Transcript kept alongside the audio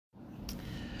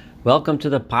Welcome to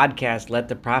the podcast, Let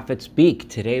the Prophet Speak.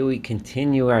 Today we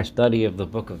continue our study of the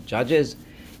book of Judges.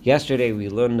 Yesterday we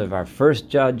learned of our first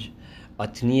judge,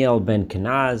 Othniel ben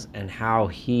Kenaz, and how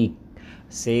he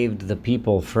saved the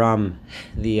people from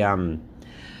the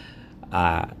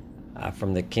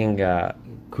king Kushan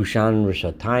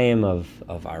Rishatayim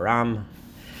of Aram.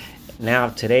 Now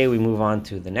today we move on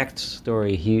to the next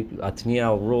story.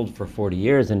 Othniel ruled for 40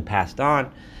 years and passed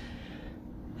on.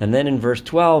 And then in verse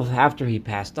 12, after he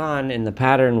passed on, in the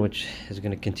pattern which is going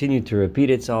to continue to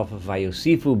repeat itself, of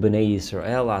Vayosifu b'nei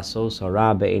Yisrael asos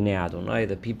hara be'enei Adonai,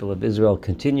 the people of Israel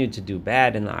continued to do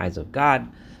bad in the eyes of God.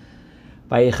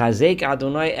 Vayichazek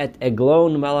Adonai et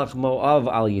Eglon melech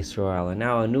Moav al Yisrael. And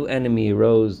now a new enemy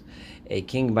rose, a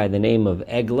king by the name of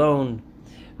Eglon,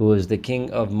 who was the king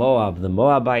of Moab, the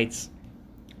Moabites,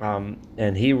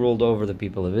 and he ruled over the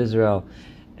people of Israel.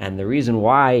 And the reason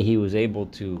why he was able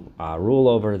to rule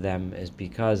over them is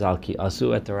because because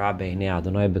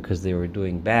they were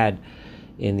doing bad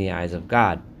in the eyes of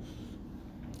God.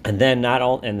 And then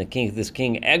this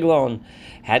king Eglon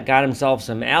had got himself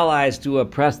some allies to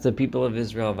oppress the people of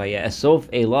Israel. Vayesof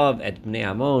Elav et Bnei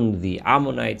Ammon, the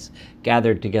Ammonites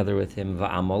gathered together with him,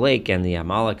 Va'amalek, and the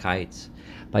Amalekites.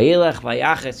 Vayelech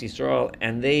vayaches Yisrael,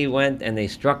 and they went and they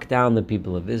struck down the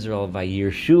people of Israel.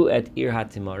 Vayirshu et Ir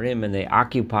HaTimarim, and they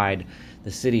occupied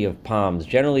the city of palms.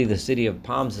 Generally, the city of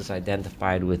palms is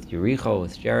identified with Jericho,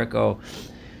 with Jericho,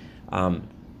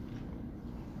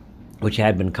 which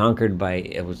had been conquered by.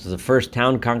 It was the first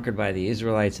town conquered by the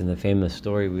Israelites in the famous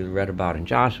story we read about in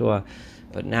Joshua.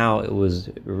 But now it was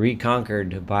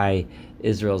reconquered by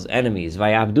Israel's enemies.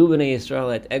 Vayavdu b'nei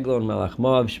Yisrael et Eglon melech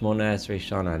Moab shmona esrei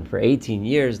shana. And for 18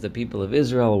 years, the people of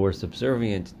Israel were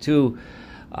subservient to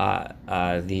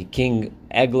the king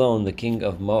Eglon, the king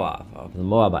of Moab, of the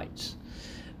Moabites.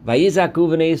 Vayizaku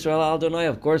b'nei Yisrael al Adonai.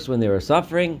 Of course, when they were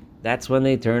suffering, that's when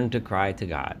they turned to cry to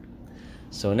God.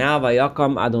 So now,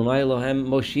 Vayakam Adonai Lohem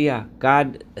Moshiach,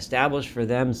 God established for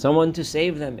them someone to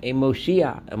save them, a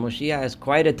Moshiach. A Moshiach is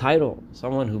quite a title,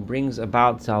 someone who brings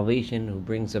about salvation,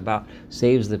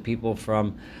 saves the people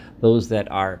from those that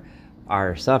are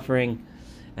suffering.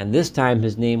 And this time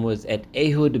his name was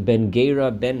Ehud ben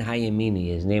Gera ben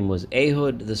Hayamini. His name was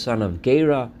Ehud, the son of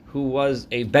Gera, who was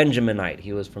a Benjaminite.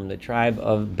 He was from the tribe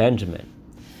of Benjamin.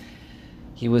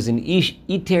 He was an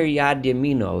Iter Yad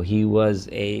Yamino. He was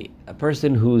a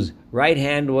person whose right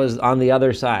hand was on the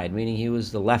other side, meaning he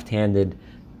was the left-handed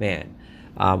man.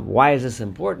 Why is this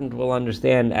important? We'll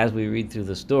understand as we read through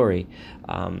the story.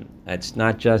 It's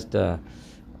not just, it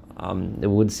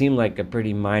would seem like a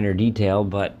pretty minor detail,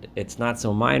 but it's not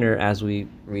so minor as we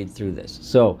read through this.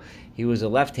 So, he was a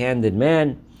left-handed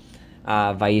man.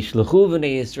 Vayishlechu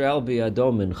v'nei Yisrael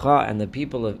biyado mincha, and the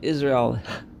people of Israel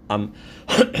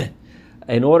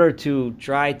in order to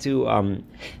try to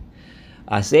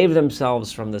save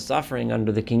themselves from the suffering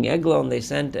under the king Eglon, they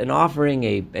sent an offering,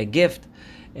 a gift,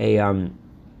 to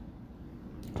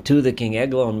the king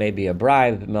Eglon, maybe a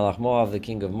bribe, Melech Moab, the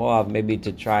king of Moab, maybe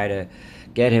to try to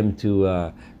get him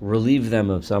to relieve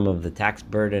them of some of the tax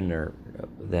burden or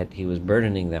that he was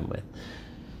burdening them with.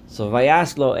 So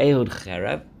Vayaslo Ehud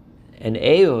Cherev, and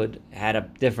Ehud had a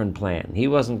different plan. He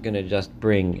wasn't going to just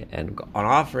bring an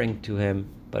offering to him,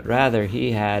 but rather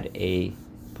he had a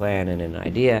plan and an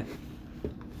idea,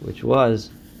 which was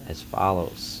as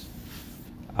follows.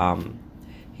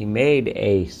 He made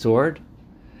a sword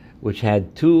which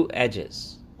had two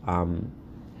edges. Gomed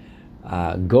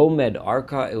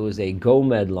Arka, it was a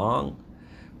Gomed long,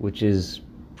 which is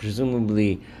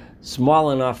presumably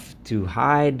small enough to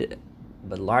hide,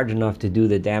 but large enough to do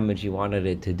the damage he wanted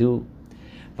it to do.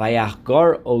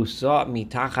 Vayachgor osa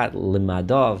mitachat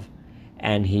limadov,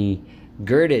 and he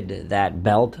girded that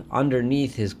belt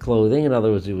underneath his clothing. In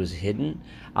other words, it was hidden.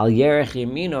 Al yerech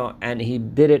yamino, and he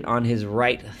did it on his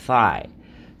right thigh.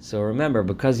 So remember,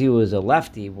 because he was a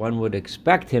lefty, one would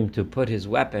expect him to put his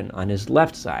weapon on his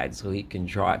left side so he can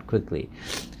draw it quickly.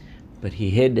 But he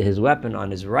hid his weapon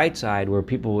on his right side where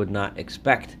people would not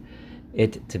expect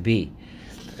it to be.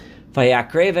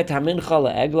 Vayakrev et hamincha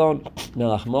leEglon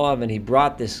melech Moab, and he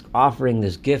brought this offering,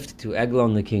 this gift, to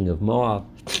Eglon, the king of Moab.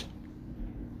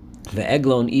 The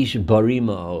Eglon ish bari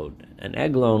ma'od, and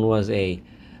Eglon was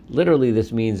literally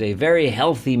this means a very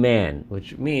healthy man,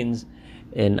 which means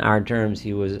in our terms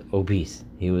he was obese.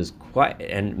 He was quite,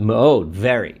 and ma'od,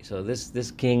 very. So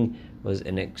this king was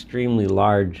an extremely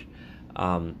large,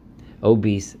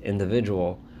 obese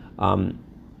individual, and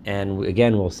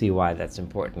again we'll see why that's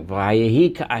important. When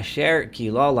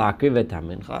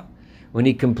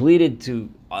he completed the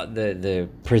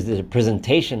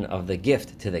presentation of the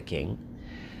gift to the king,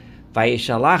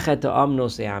 Vayishalach et ha'am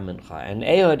nosei hamincha. And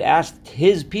Ehud asked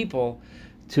his people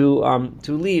to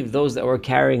leave, those that were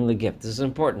carrying the gift. This is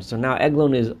important. So now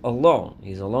Eglon is alone.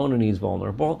 He's alone and he's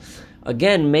vulnerable.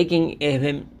 Again, making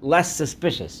him less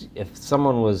suspicious. If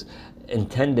someone was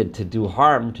intended to do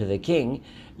harm to the king,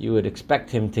 you would expect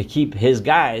him to keep his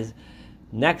guys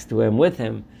next to him, with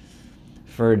him,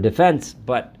 for defense,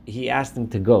 but he asked them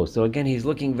to go. So again, he's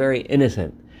looking very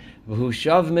innocent.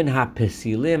 V'hushav min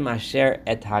ha'pesilim asher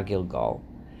et ha'gilgal.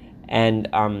 And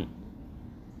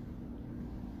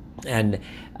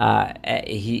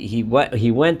he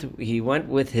went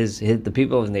with the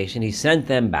people of the nation. He sent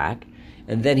them back,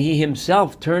 and then he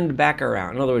himself turned back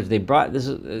around. In other words, they brought this.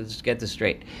 Let's get this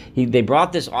straight. They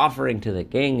brought this offering to the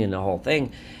king and the whole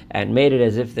thing, and made it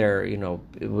as if they're,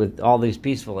 with all these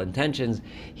peaceful intentions.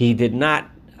 He did not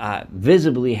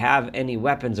visibly have any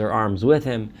weapons or arms with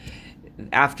him.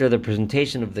 After the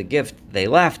presentation of the gift, they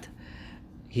left.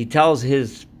 He tells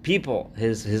his people,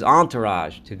 his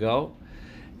entourage, to go.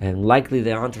 And likely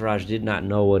the entourage did not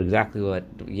know exactly what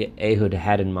Ehud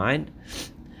had in mind.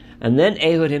 And then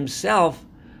Ehud himself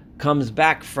comes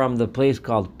back from the place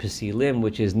called Pesilim,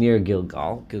 which is near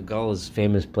Gilgal. Gilgal is a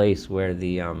famous place where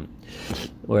the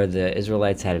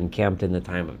Israelites had encamped in the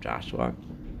time of Joshua.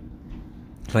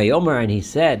 Vayomer, and he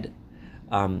said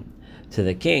to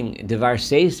the king, Devar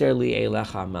seiser li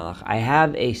elecha melech. I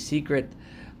have a secret,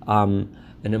 an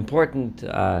important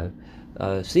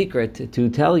secret to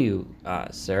tell you,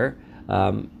 sir.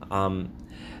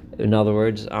 In other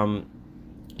words,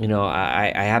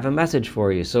 I have a message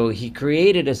for you. So he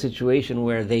created a situation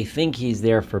where they think he's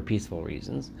there for peaceful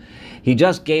reasons. He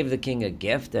just gave the king a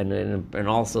gift, and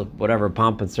also whatever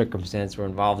pomp and circumstance were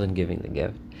involved in giving the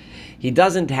gift. He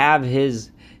doesn't have his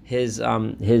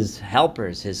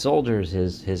helpers, his soldiers,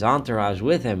 his entourage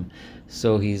with him,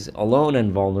 so he's alone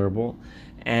and vulnerable,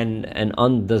 and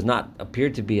does not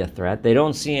appear to be a threat. They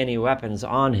don't see any weapons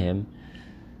on him.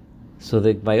 So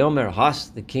the Vayomer Has,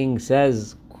 the king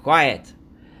says, quiet.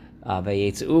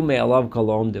 Vayetzu me'alav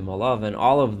kolom dimalav, and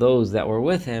all of those that were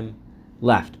with him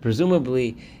left.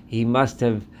 Presumably, he must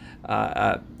have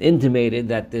intimated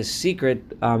that this secret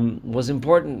was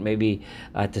important. Maybe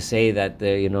to say that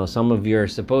some of your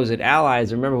supposed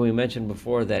allies. Remember, we mentioned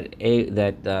before that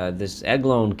this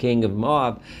Eglon, king of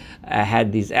Moab,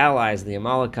 had these allies, the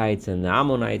Amalekites and the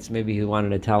Ammonites. Maybe he wanted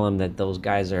to tell him that those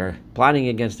guys are plotting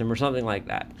against him or something like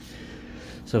that.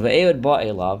 So Ehud bought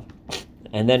Elav,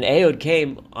 and then Ehud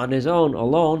came on his own,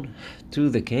 alone, to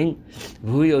the king.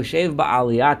 V'hu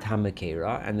ba'aliyat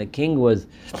hamakera, and the king was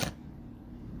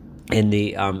in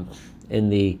the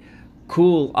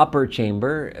cool upper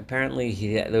chamber. Apparently,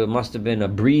 there must have been a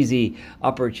breezy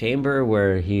upper chamber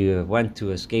where he went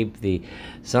to escape the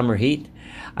summer heat.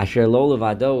 Asher lo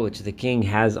levado, which the king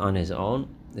has on his own.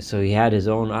 So he had his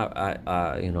own,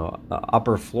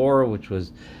 upper floor, which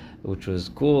was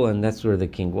cool, and that's where the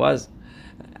king was.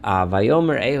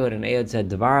 Vayomer Ehud, and Ehud said,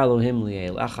 Devar Elohim li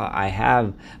elecha, I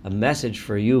have a message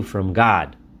for you from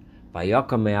God.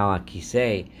 Vayokam me'al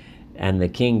hakisei, and the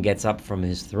king gets up from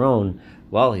his throne.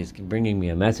 Well, he's bringing me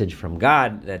a message from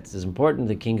God that's as important.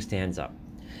 The king stands up.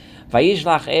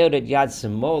 Vayishlach Ehud et yad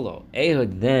semolo.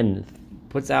 Ehud then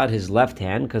puts out his left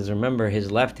hand, because remember,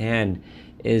 his left hand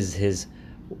is his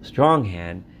strong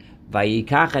hand.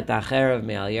 Vayikach et acherev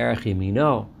me'al yerech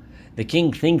yamino. The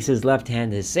king thinks his left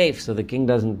hand is safe, so the king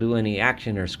doesn't do any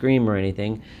action or scream or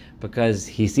anything, because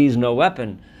he sees no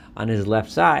weapon on his left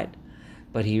side.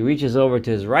 But he reaches over to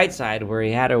his right side where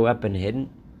he had a weapon hidden.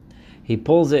 He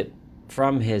pulls it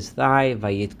from his thigh,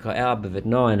 vayitkoel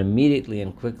bevitno, and immediately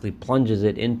and quickly plunges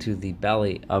it into the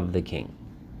belly of the king.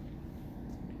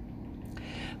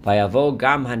 Vayavo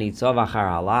gam hanitzov achar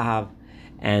alahav,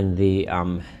 and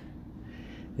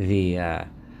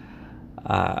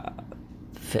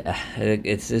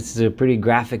it's a pretty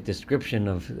graphic description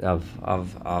of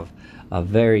a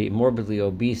very morbidly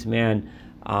obese man,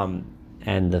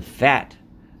 and the fat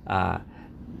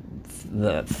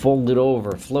flowed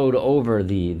over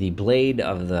the blade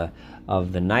of the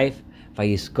knife.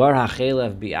 Vayiskor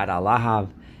hachelev bi'ad alahav,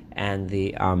 and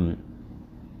the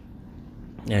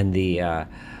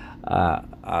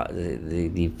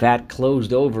fat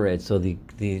closed over it, so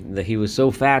he was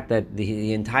so fat that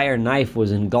the entire knife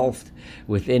was engulfed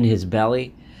within his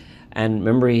belly. And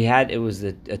remember, it was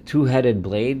a two-headed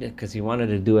blade, because he wanted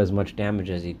to do as much damage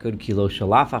as he could. Kilo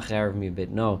shalaf acherev mi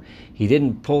bitno. He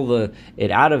didn't pull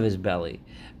it out of his belly,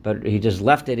 but he just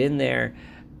left it in there.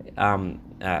 Until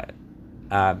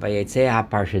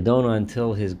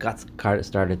his guts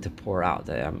started to pour out.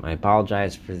 I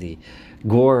apologize for the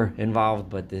gore involved,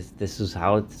 but this is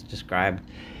how it's described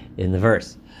in the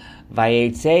verse.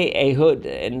 Vayetze Ehud,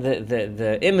 and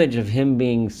the image of him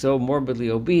being so morbidly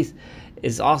obese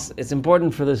is also, it's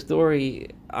important for the story.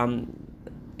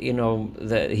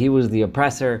 That he was the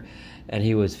oppressor, and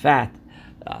he was fat.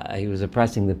 He was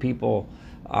oppressing the people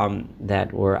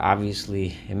that were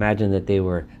obviously, imagine that they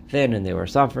were thin and they were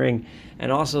suffering,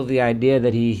 and also the idea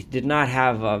that he did not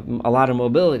have a lot of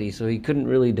mobility, so he couldn't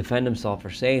really defend himself or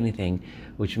say anything,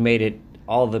 which made it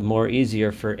all the more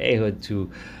easier for Ehud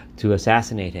to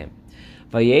assassinate him.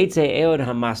 Vayetze Ehud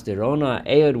hamasterona.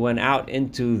 Ehud went out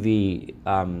into the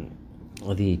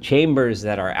chambers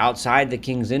that are outside the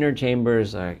king's inner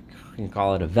chambers. You can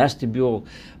call it a vestibule.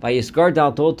 Vayiskar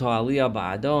dal toto aliyah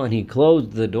ba'ado, and he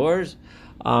closed the doors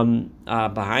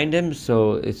behind him.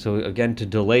 So again, to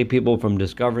delay people from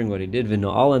discovering what he did.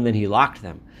 V'no'al, and then he locked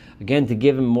them again to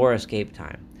give him more escape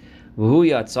time. V'hu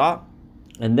yatzah,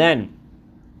 and then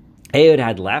Ehud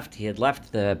had left. He had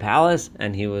left the palace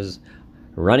and he was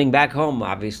running back home,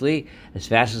 obviously, as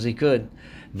fast as he could.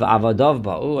 V'avadav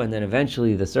ba'u, and then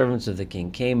eventually the servants of the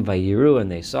king came. Vayiru, and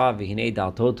they saw v'hinei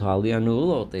daltot ha'aliyah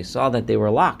nu'ulot. They saw that they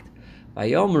were locked.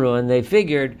 Vayomru, and they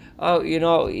figured,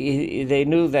 they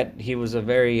knew that he was a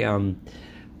very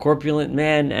corpulent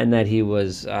man, and that he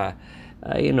was,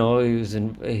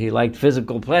 he liked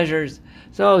physical pleasures.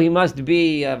 So he must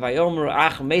be Vayomru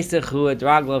ach mesechu et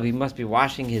raglav. He must be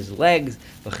washing his legs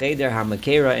v'cheder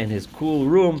hamakera, in his cool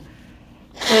room.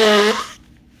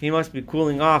 He must be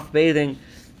cooling off, bathing,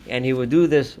 and he would do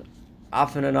this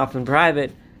often enough in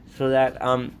private so that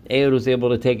Ehud was able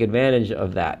to take advantage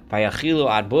of that. Vayachilu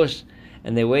ad bush,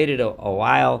 and they waited a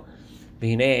while.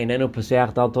 And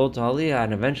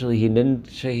eventually he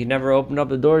never opened up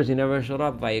the doors, he never showed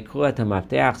up.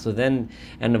 So then,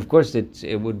 and of course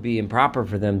it would be improper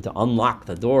for them to unlock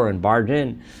the door and barge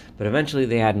in, but eventually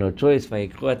they had no choice. They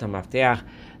got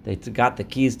the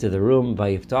keys to the room,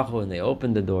 and they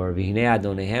opened the door.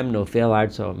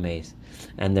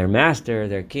 And their master,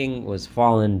 their king, was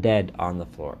fallen dead on the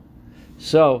floor.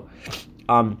 So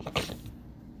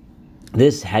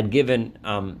this had given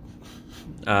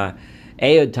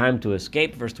Ehud time to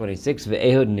escape. Verse 26,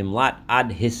 Ve'ehud nimlat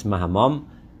ad hit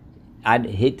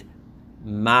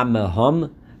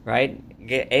mamahum, right?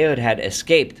 Ehud had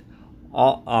escaped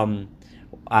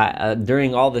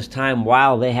during all this time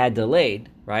while they had delayed,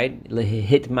 right?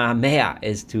 Hit mamea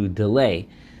is to delay.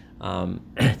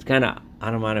 It's kind of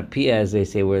onomatopoeia, as they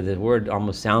say, where the word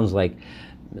almost sounds like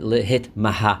hit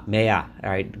maha mea,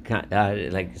 right?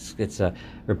 Like it's a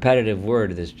repetitive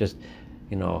word that's just,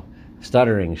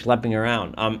 stuttering, schlepping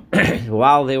around.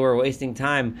 While they were wasting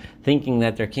time thinking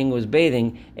that their king was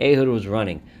bathing, Ehud was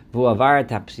running. Vu'avarat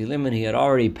ha'psilim, and he had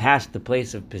already passed the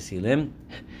place of Pisilim,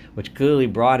 which clearly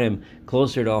brought him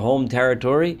closer to home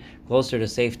territory, closer to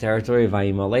safe territory.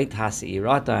 Vayimalet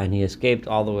ha'seirata, and he escaped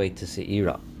all the way to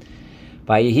Seira.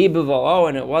 Vayihi b'vo'o,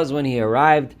 and it was when he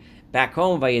arrived back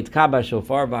home, Vayitkaba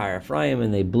shofar b'har Ephraim,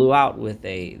 and they blew out with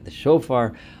the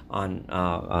shofar on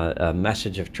a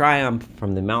message of triumph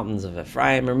from the mountains of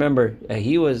Ephraim. Remember,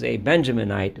 he was a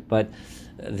Benjaminite, but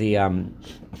the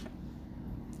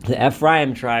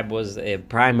Ephraim tribe was a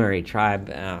primary tribe.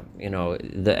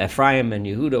 The Ephraim and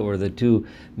Yehuda were the two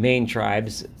main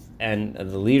tribes and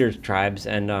the leaders' tribes,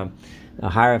 and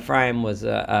Har Ephraim was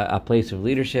a place of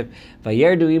leadership. And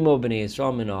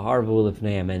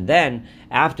then,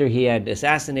 after he had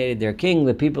assassinated their king,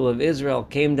 the people of Israel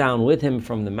came down with him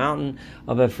from the mountain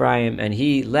of Ephraim, and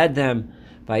he led them.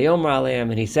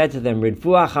 And he said to them,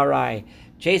 Ridfu acharai,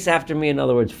 chase after me, in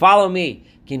other words, follow me.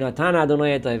 God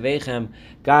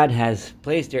has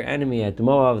placed your enemy at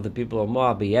Moab, the people of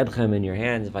Moab, b'yedchem, in your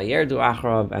hands.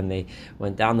 And they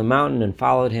went down the mountain and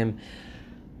followed him.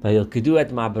 And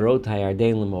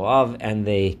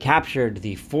they captured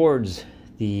the fords,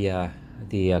 the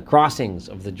crossings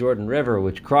of the Jordan River,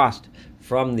 which crossed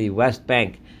from the west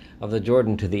bank of the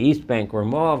Jordan to the east bank where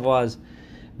Moab was.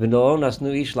 And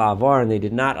they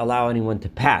did not allow anyone to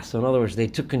pass. So in other words, they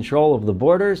took control of the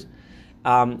borders,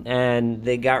 and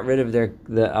they got rid of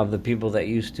the people that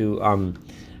used to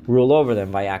rule over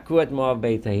them.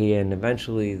 And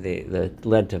eventually they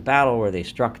led to battle where they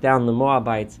struck down the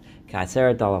Moabites.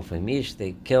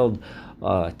 They killed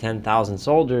 10,000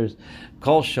 soldiers.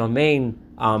 Kol Shomein,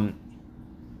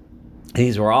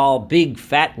 these were all big,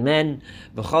 fat men.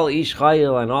 V'chol ish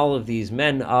chayil, and all of these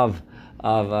men of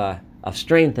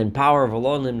strength and power.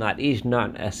 V'lonim, not ish,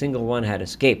 not a single one had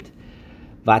escaped.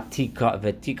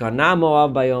 V'tikana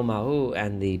Moab bayomahu,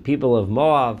 and the people of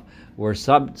Moab were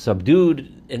subdued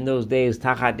in those days,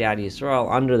 Tachat Yad Yisrael,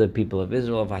 under the people of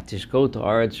Israel. V'tishko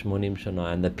ta'aretz shmonim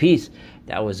shana, and the peace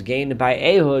that was gained by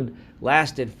Ehud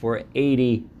lasted for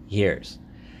 80 years.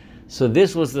 So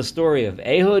this was the story of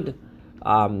Ehud,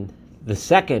 the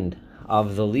second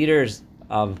of the leaders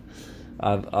of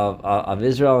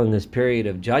Israel in this period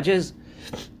of judges.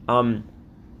 So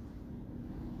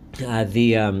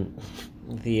we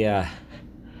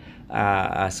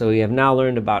have now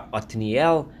learned about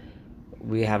Othniel.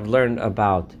 We have learned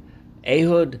about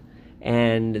Ehud,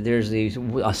 and there's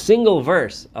a single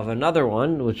verse of another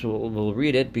one, which we'll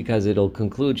read it because it'll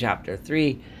conclude chapter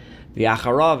 3.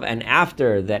 V'acharav, and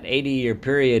after that 80-year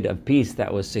period of peace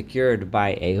that was secured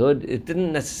by Ehud, it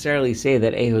didn't necessarily say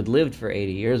that Ehud lived for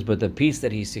 80 years, but the peace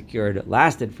that he secured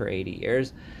lasted for 80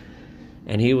 years,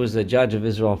 and he was the judge of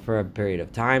Israel for a period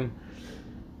of time.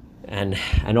 And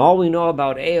all we know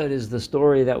about Ehud is the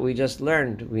story that we just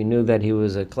learned. We knew that he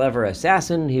was a clever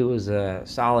assassin, he was a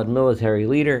solid military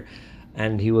leader,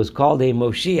 and he was called a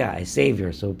Moshiach, a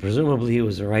savior, so presumably he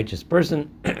was a righteous person.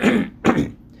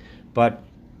 But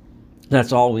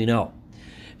that's all we know.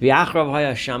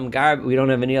 Shamgar, we don't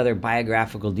have any other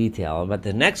biographical detail, but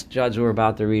the next judge we're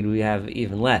about to read, we have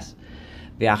even less.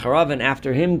 V'acharav, and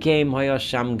after him came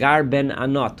Shamgar ben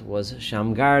Anot, was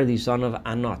Shamgar the son of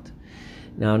Anot.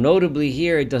 Now notably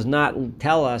here, it does not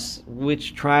tell us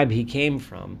which tribe he came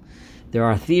from. There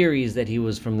are theories that he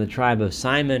was from the tribe of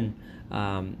Simon,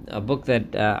 a book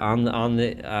that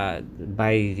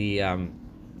by the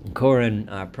Koren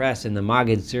Press in the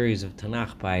Maggid series of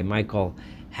Tanakh by Michael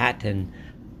Hatton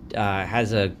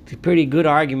has a pretty good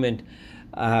argument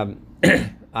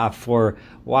for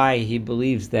why he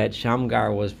believes that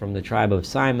Shamgar was from the tribe of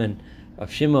Simon,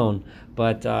 of Shimon,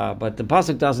 but the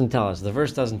pasuk doesn't tell us. The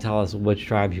verse doesn't tell us which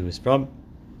tribe he was from.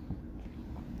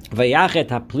 Vayachet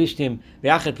Plishtim,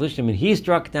 and he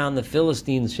struck down the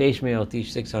Philistines,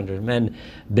 600 men,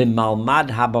 b'malmad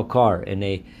habakar,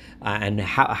 and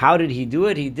how did he do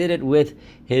it? He did it with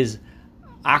his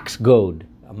ox goad.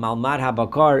 Malmad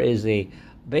habakar is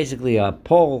basically a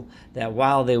pole that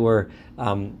while they were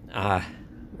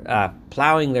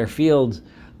plowing their fields,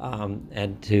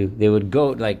 they would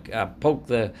go poke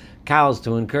the cows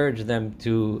to encourage them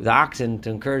the oxen to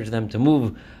encourage them to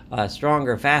move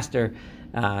stronger, faster,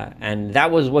 and that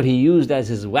was what he used as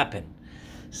his weapon.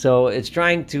 So it's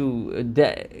trying to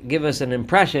give us an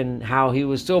impression how he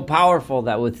was so powerful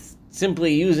that with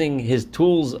simply using his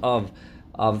tools of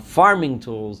farming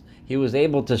tools, he was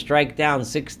able to strike down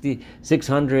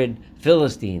 600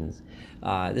 Philistines.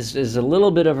 This is a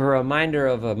little bit of a reminder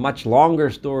of a much longer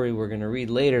story we're going to read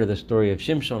later, the story of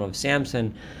Shimshon, of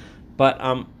Samson.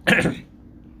 But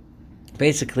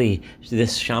basically,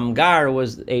 this Shamgar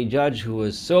was a judge who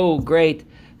was so great,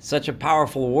 such a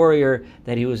powerful warrior,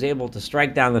 that he was able to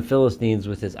strike down the Philistines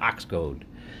with his ox goad.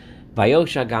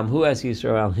 Vayosha gamhu es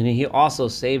Yisrael, and he also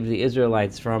saved the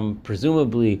Israelites from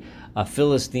presumably a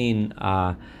Philistine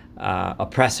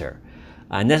oppressor.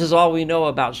 And this is all we know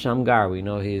about Shamgar. We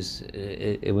know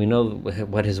we know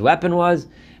what his weapon was,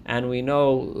 and we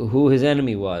know who his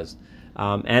enemy was,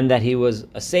 and that he was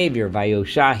a savior.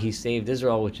 Vayosha, he saved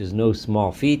Israel, which is no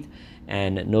small feat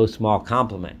and no small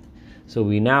compliment. So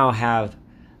we now have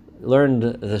learned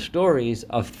the stories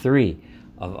of three: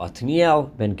 of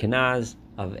Othniel ben Kenaz,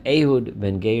 of Ehud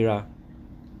ben Gera,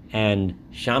 and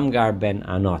Shamgar ben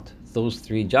Anot. Those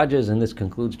three judges, and this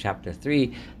concludes chapter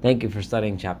 3. Thank you for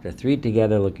studying chapter 3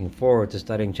 together. Looking forward to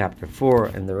studying chapter 4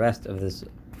 and the rest of this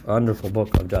wonderful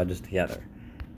book of Judges together.